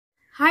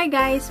Hi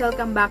guys!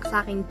 Welcome back sa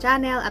aking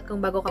channel at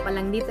kung bago ka pa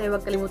lang dito ay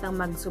huwag kalimutang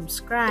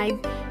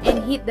mag-subscribe and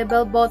hit the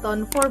bell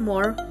button for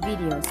more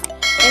videos.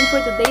 And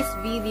for today's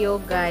video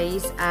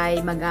guys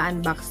ay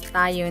mag-unbox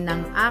tayo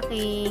ng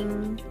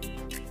aking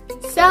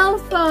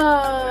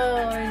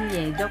cellphone!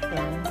 Yeah, joke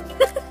lang.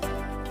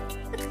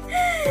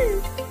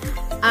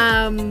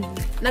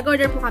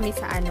 Nag-order po kami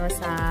sa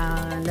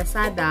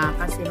Lazada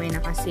kasi may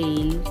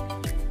naka-sale.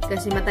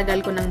 Kasi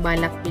matagal ko nang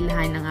balak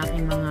bilhan ang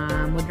aking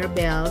mga mudra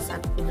bells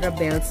at pudra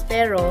bells.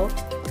 Pero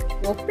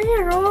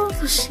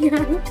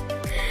social.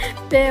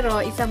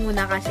 Pero isa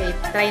muna kasi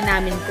try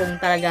namin kung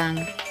talagang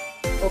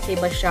okay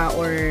ba siya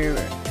or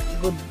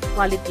good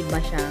quality ba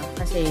siya.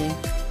 Kasi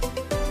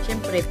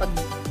syempre pag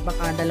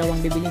baka dalawang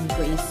bibilhin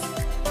ko is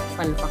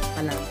palpak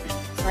pa lang.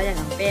 Sayang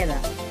ang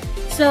pera.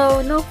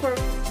 So no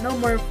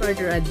more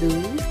further ado.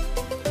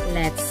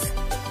 Let's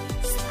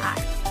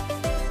start.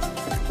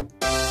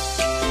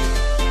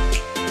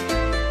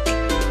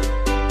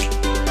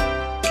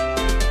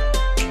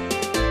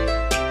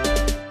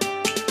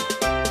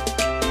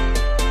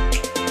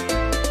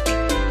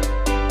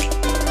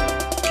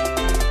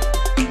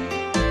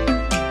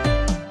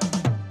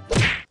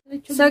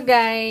 So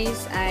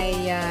guys,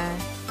 ay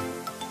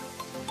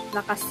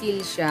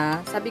naka-seal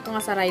siya. Sabi ko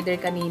nga sa rider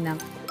kanina,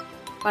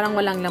 parang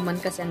walang laman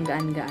kasi ang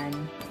gaan-gaan.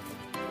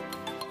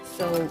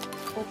 So,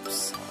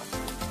 oops.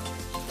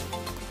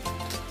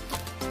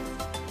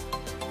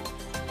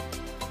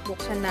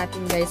 Buksan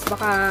natin guys.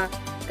 Baka,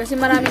 kasi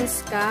maraming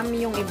scam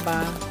yung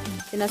iba.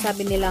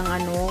 Sinasabi nilang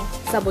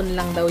sabon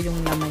lang daw yung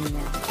laman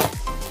niya.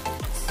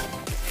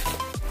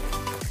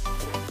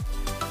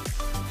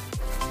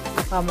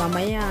 Baka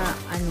mamaya,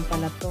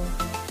 pala to.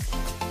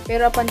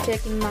 Pero upon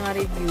checking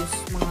mga reviews,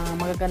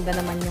 magaganda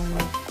naman yung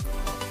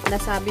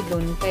nasabi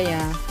doon.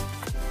 Kaya,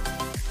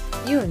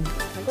 yun,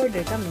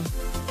 nag-order kami.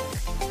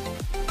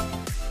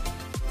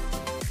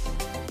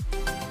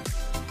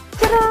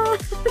 Tara!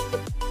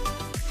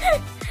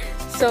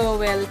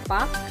 So, well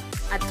packed.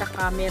 At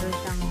saka meron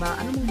siyang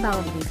ano mong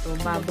tawag dito?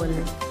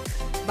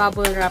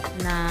 Bubble wrap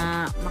na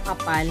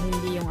makapal.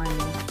 Hindi yung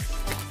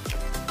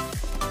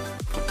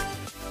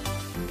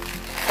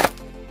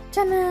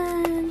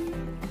Tiyanan!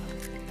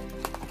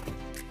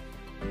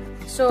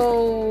 So,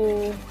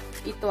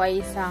 ito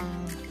ay isang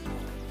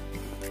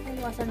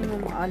asan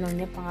mo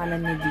niya,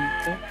 pangalan niya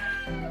dito.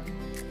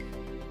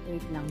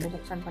 Wait lang,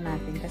 bubuksan pa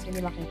natin kasi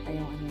hindi makita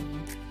yung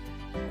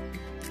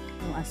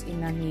yung as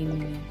in na name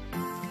niya.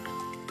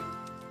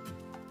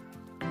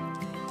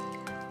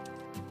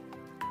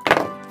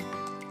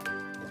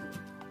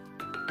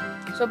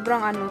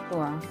 Sobrang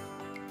to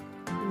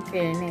in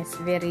fairness,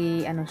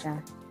 very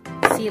siya,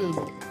 sealed.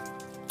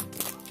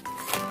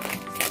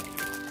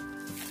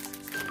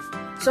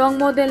 So,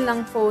 ang model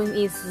ng phone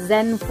is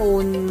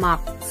Zenfone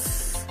Max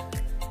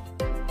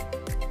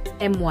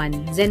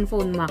M1.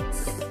 Zenfone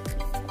Max.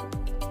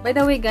 By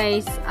the way,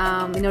 guys,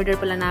 in-order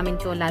pala namin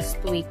to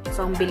last week.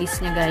 So, ang bilis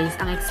niya, guys.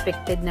 Ang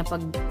expected na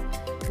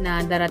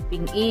na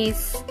darating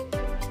is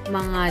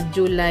mga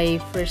July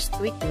 1st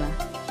week, diba?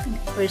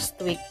 First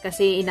week.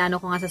 Kasi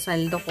inaano ko nga sa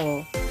saldo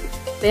ko.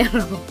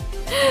 Pero,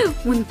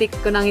 muntik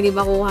ko nang hindi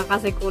makuha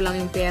kasi kulang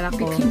yung pera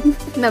ko.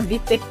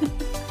 Nabitin.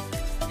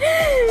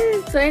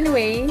 So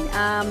anyway,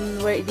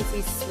 this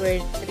is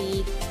worth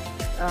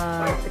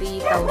 3,299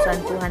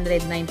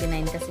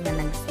 kasi nga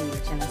nag-sale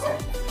siya na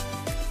sana.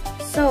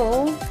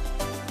 So,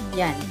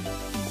 yan.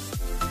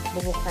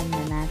 Bubuksan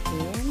na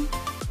natin.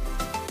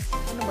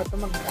 Ano ba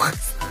ito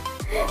magbukas?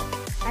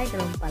 Ay,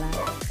 ganun pala.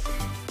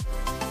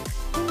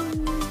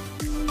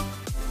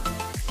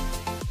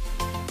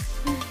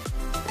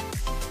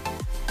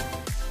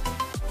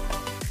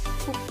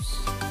 Oops.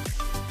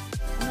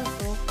 Ano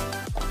to?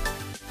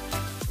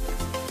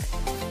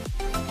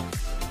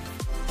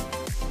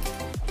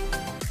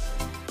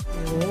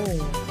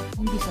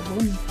 Hindi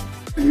sabon.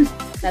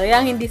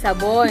 Talagang hindi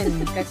sabon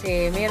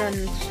kasi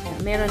meron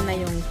na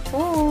yung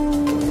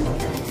phone.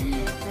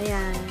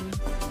 Ayan.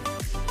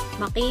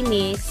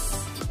 Makinis.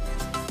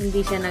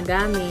 Hindi siya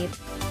nagamit.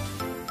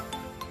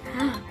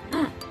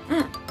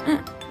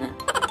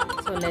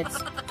 So let's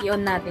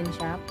i-on natin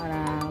siya para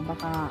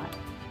baka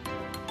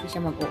hindi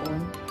siya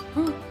mag-on.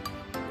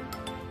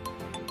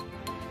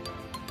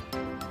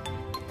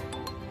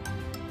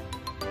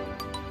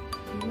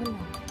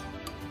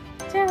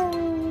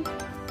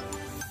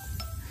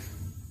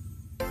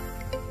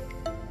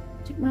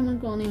 Check mo naman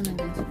kung ano yung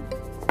nandito.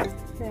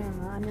 Kaya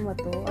nga, ano ba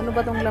to? Ano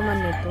ba tong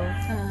laman nito?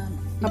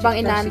 Habang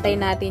inaantay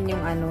natin yung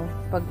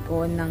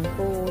pag-on ng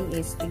phone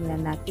is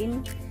tingnan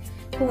natin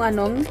kung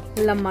anong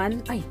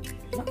laman. Ay!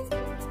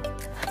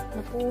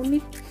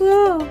 Napunit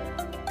ko!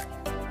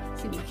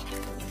 Sige.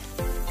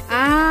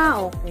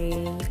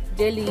 Okay.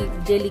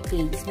 Jelly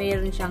case.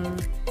 Mayroon siyang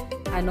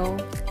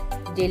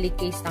jelly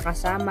case na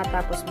kasama.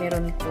 Tapos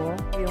meron to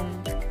yung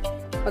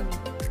pag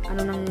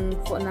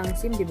ng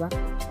SIM, diba?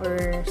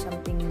 Or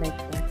something like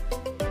that.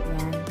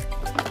 Yan.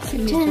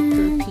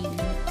 Signature pin.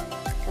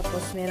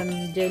 Tapos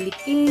meron jelly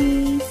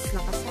case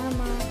na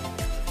kasama.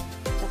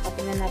 Tsaka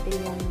tingnan natin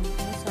yung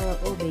sa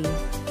obey.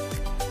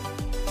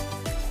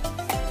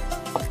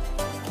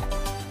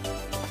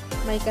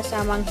 May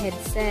kasamang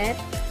headset.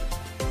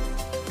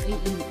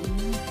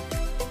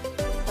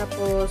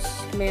 Tapos,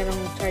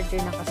 merong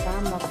charger na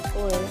kasama, of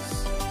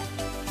course.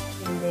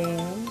 And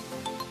then,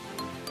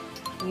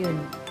 yun.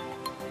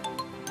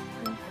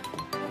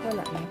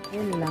 Wala na.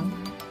 Yun lang.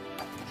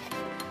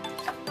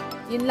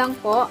 Yun lang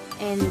po.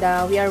 And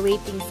we are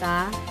waiting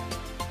sa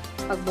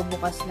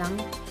pagbubukas ng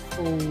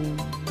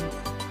phone.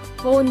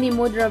 Phone ni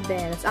Mudra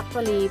Bells.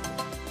 Actually,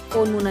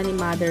 phone muna ni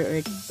Mother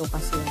Earth to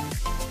kasi.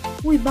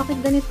 Uy, bakit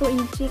ganito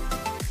inchik?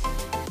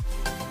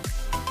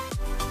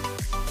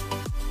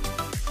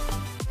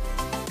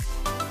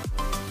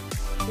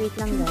 Wait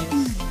lang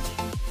guys.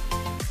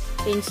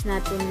 Change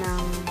natin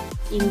ng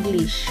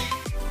English.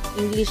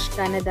 English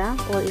Canada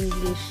or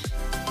English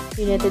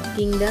United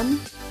Kingdom.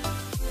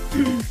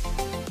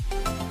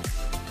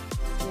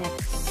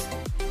 Next.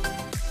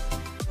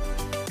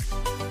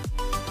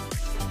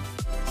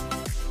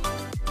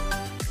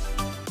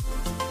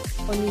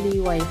 Only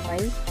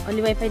Wi-Fi.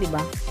 Only Wi-Fi, di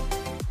ba?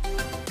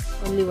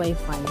 Only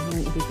Wi-Fi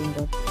yung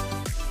ipipindot.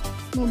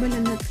 Mobile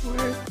na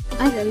network.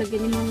 Ay,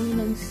 lalagyan niyo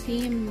ng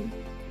SIM.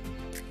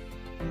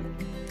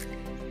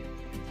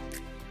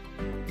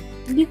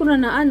 Hindi ko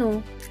na ano.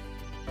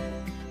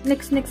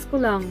 Next ko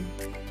lang.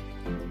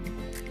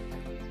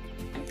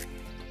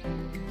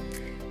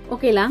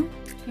 Okay lang?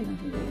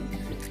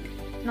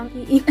 Nang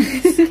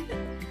iinis.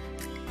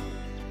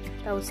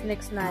 Tapos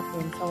next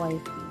natin sa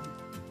Wi-Fi.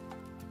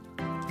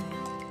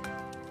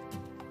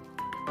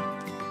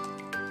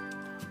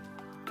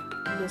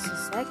 Just a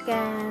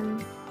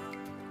second.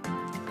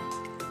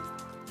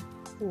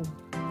 Oh.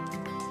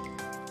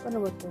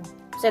 Paano ba ito?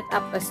 Set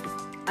up as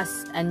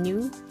a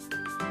new.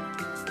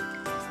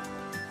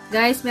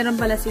 Guys, meron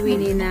pala si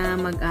Winnie na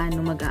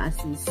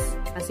mag-a-assist.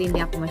 Kasi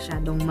hindi ako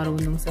masyadong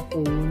marunong sa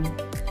phone.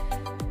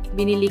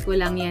 Binili ko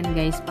lang yan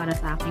guys para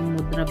sa aking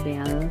Mudra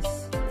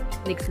Bells.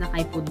 Next na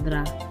kay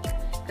Pudra.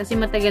 Kasi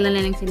matagal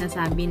na lang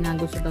sinasabi na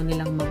gusto daw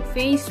nilang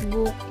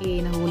mag-Facebook.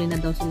 Nahuli na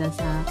daw sila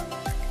sa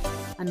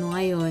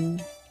ngayon.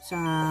 Sa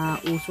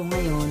uso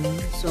ngayon.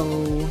 So,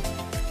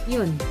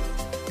 yun.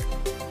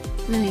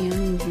 Na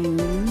yun,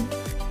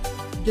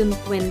 June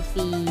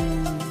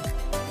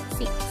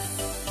 26.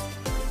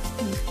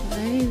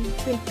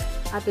 25.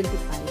 25.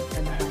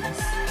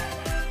 Advance.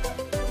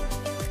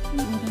 Ang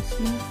oras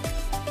na.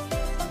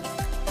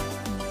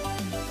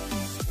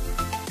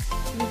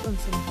 Ano itong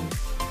simple?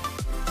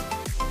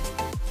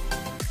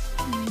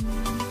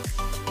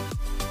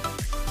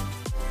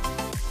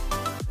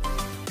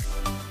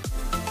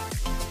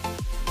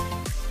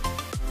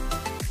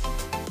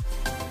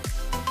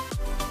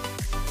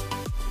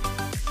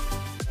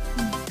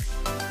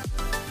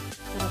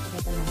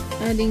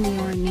 Adding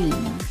your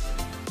name.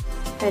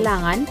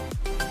 Kailangan?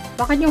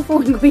 Bakit yung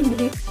phone ko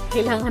hindi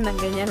kailangan ng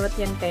ganyan? Ba't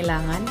yan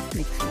kailangan?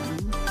 Next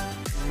lang.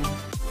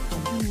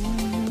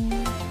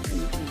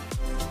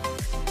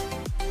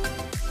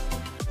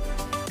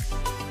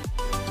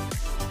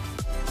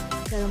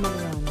 Kaya naman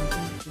yan.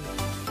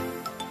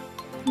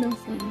 No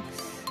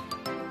thanks.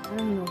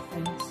 Anong no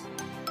thanks?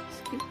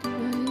 Skip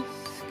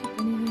device.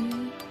 Skip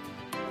anyway.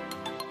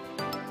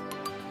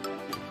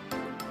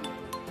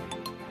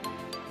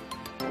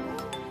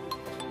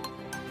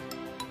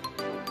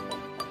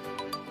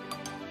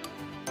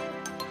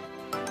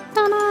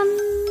 Tanan!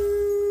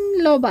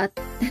 Lobat.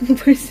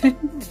 10%.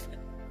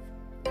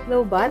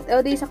 Low bat?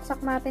 O, di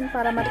saksak natin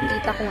para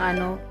makikita kung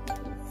ano.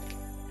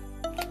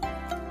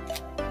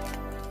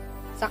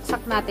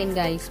 Saksak natin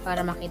guys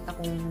para makita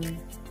kung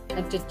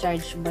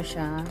nag-charge ba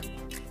siya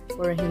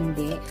or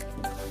hindi.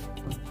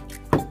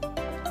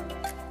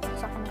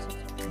 Saksak na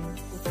saksak.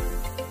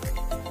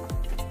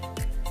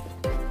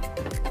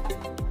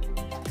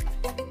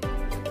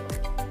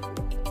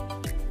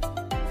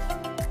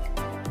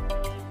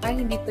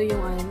 Ay, hindi to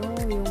yung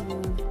yung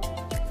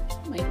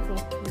Micro.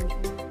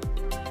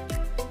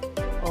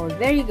 Oh,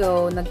 there you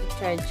go.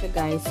 Nag-charge siya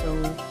guys. So,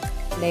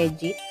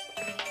 legit.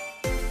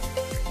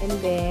 And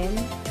then,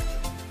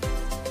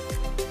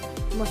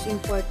 most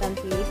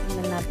importantly,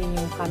 tingnan natin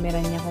yung camera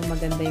niya kung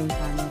maganda yung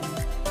camera.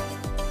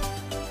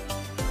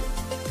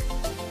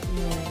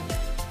 Yeah.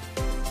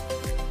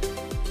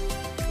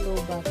 Low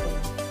battery.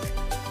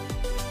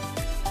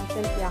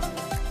 Selfie ako.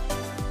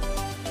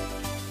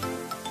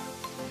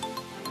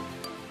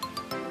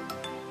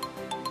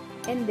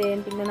 And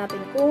then, tingnan natin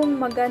kung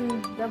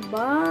maganda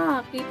ba.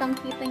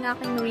 Kitang-kita yung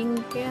aking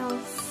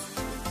wrinkles.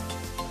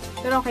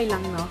 Pero okay lang,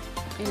 no?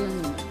 Okay lang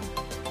naman.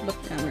 Back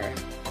camera.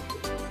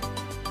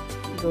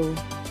 Go.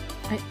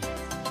 Ay.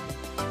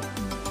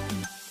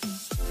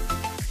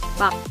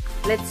 Back.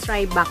 Let's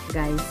try back,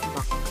 guys.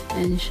 Back.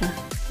 Ayan siya.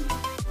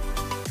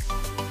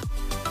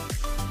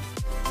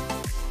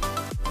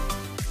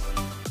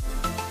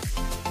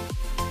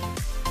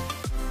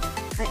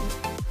 Ay.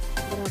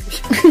 Grabe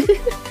siya.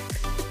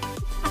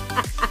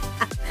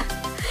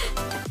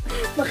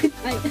 Bakit?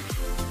 Ay.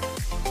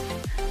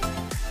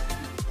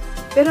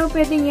 Pero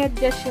pwedeng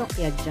i-adjust yung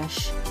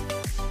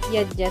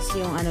i-adjust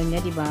yung ano niya,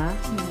 di ba?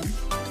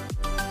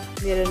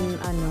 Meron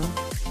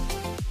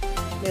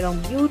merong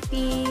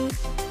beauty.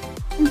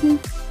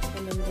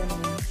 Ganun.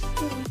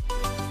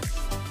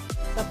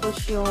 Tapos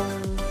yung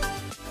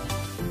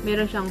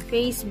meron siyang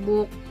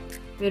Facebook,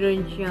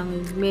 meron siyang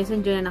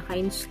Messenger na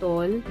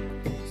naka-install.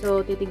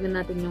 So, titignan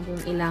natin yung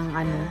kung ilang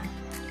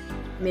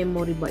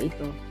memory ba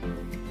ito.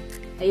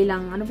 Ay,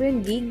 ilang, ano ba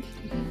yun? Gig?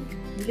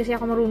 Hindi kasi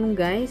ako marunong,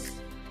 guys.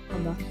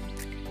 Ano ba?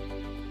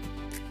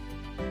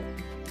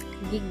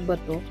 Gig ba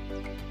to?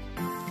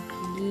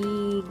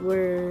 Gig,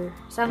 where...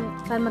 Saan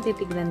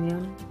matitignan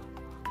yun?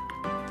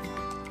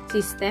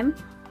 System?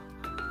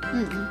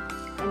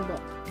 Ano ba?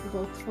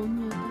 About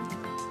phone na.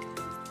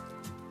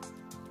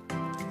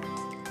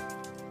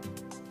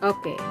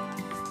 Okay.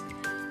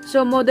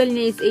 So, model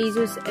niya is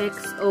Asus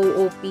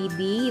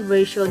XOOPD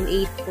version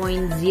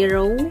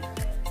 8.0.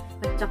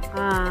 At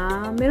saka,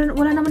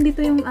 wala naman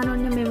dito yung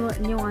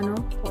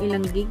kung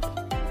ilang gig.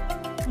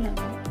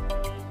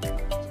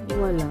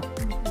 Wala.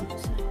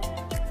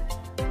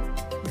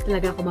 Hindi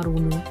talaga ako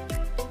marunong.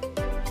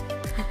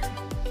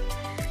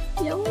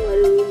 Hindi ako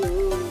marunong.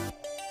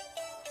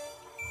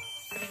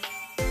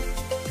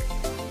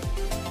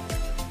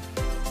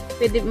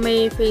 Pwede,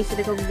 may face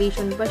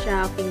recognition pa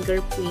siya,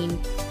 fingerprint.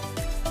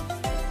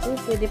 Oh,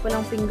 pwede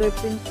palang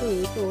fingerprint to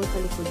eh. Ito, sa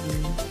likod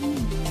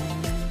niya.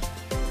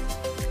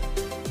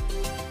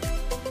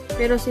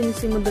 Pero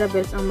since si Mudra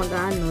Bells ang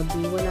mag-ano,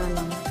 di wala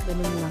lang.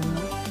 Ganun lang,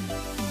 no?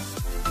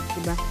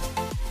 Diba?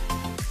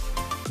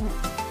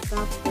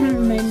 Tapos,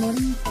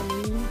 memory.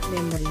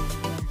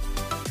 Yeah.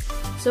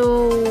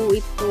 So,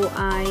 ito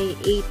ay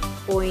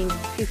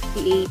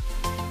 8.58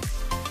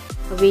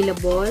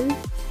 available.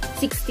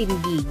 16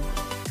 gig.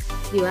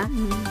 Diba?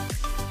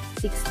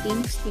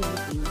 16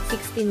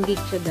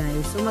 gig siya,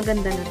 guys. So,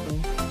 maganda na to.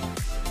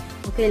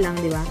 Okay lang,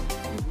 diba?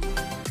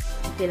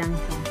 Okay lang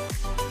siya.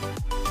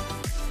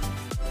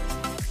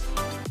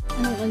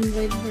 Anong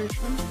Android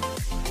version?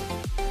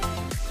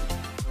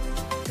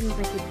 Saan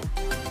makikita?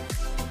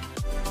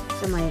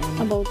 Sa may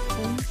ano? About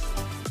phone?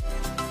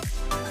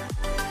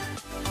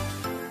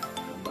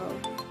 About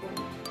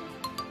phone.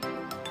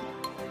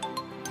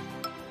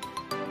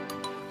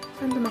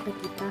 Saan ito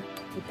makikita?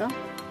 Ito?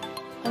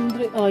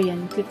 Android, oh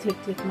yan. Click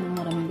mo ng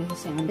maraming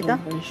beses yung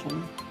Android version.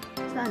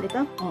 Saan?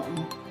 Ito? Oo.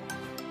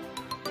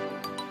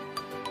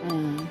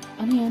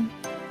 Ano yan?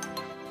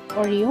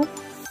 Oreo?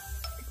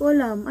 Hindi ko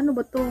alam. Ano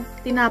ba to?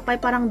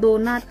 Tinapay, parang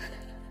donut.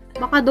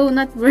 Baka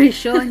donut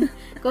version.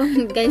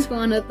 Guys,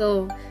 kung ano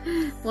to.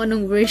 Kung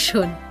anong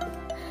version.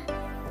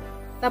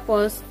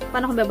 Tapos,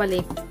 paano kung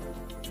babalik?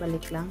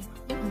 Balik lang.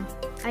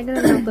 Ay,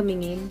 ganun lang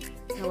tumingin.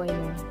 Naway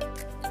mo.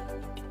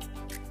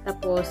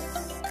 Tapos,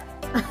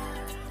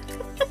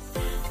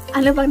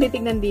 ano bang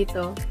titignan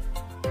dito?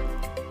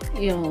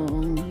 Yung...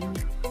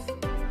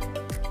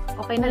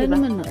 Okay na, diba?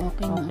 Naman na,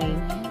 okay na.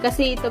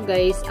 Kasi ito,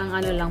 guys, ang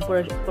ano lang,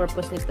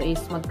 purpose nito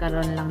is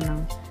magkaroon lang ng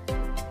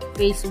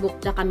Facebook,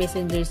 tsaka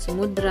Messenger si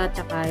Mudra,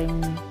 tsaka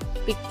yung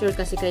picture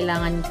kasi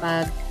kailangan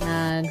pag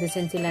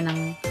nag-send sila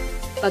ng,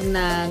 pag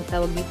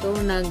nagtawag dito,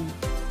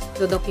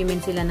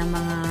 nag-document sila ng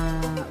mga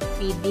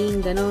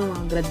feeding, gano'n,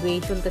 mga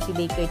graduation, kasi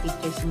daycare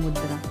teacher si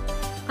Mudra.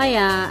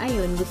 Kaya,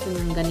 ayun, gusto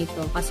niyang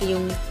ganito. Kasi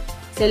yung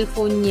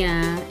cellphone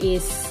niya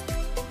is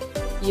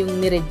yung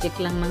nireject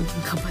lang ng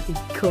kapatid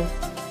ko.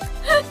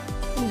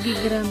 2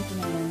 gig RAM ko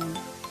na lang.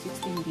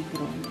 16 gig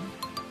RAM.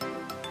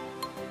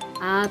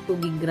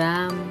 2 gig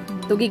RAM.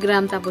 2 gig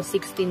RAM tapos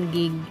 16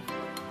 gig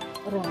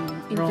ROM.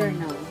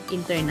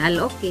 Internal.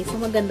 Okay. So,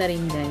 maganda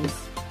rin, guys.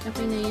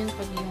 Okay na yan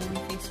pag yung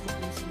Facebook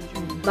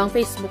Messenger. Bang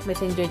Facebook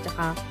Messenger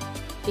tsaka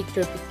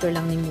picture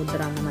lang ni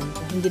Mudra naman.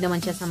 Hindi naman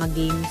siya sa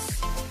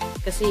mag-games.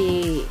 Kasi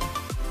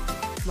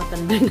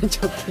matanda na,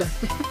 joke lang.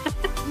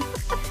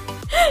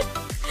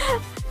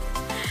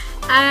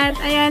 At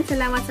ayan,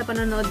 salamat sa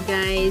panonood,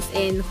 guys,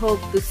 and hope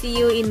to see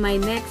you in my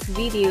next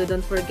video.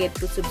 Don't forget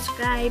to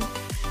subscribe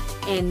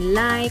and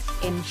like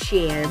and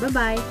share.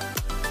 Bye-bye!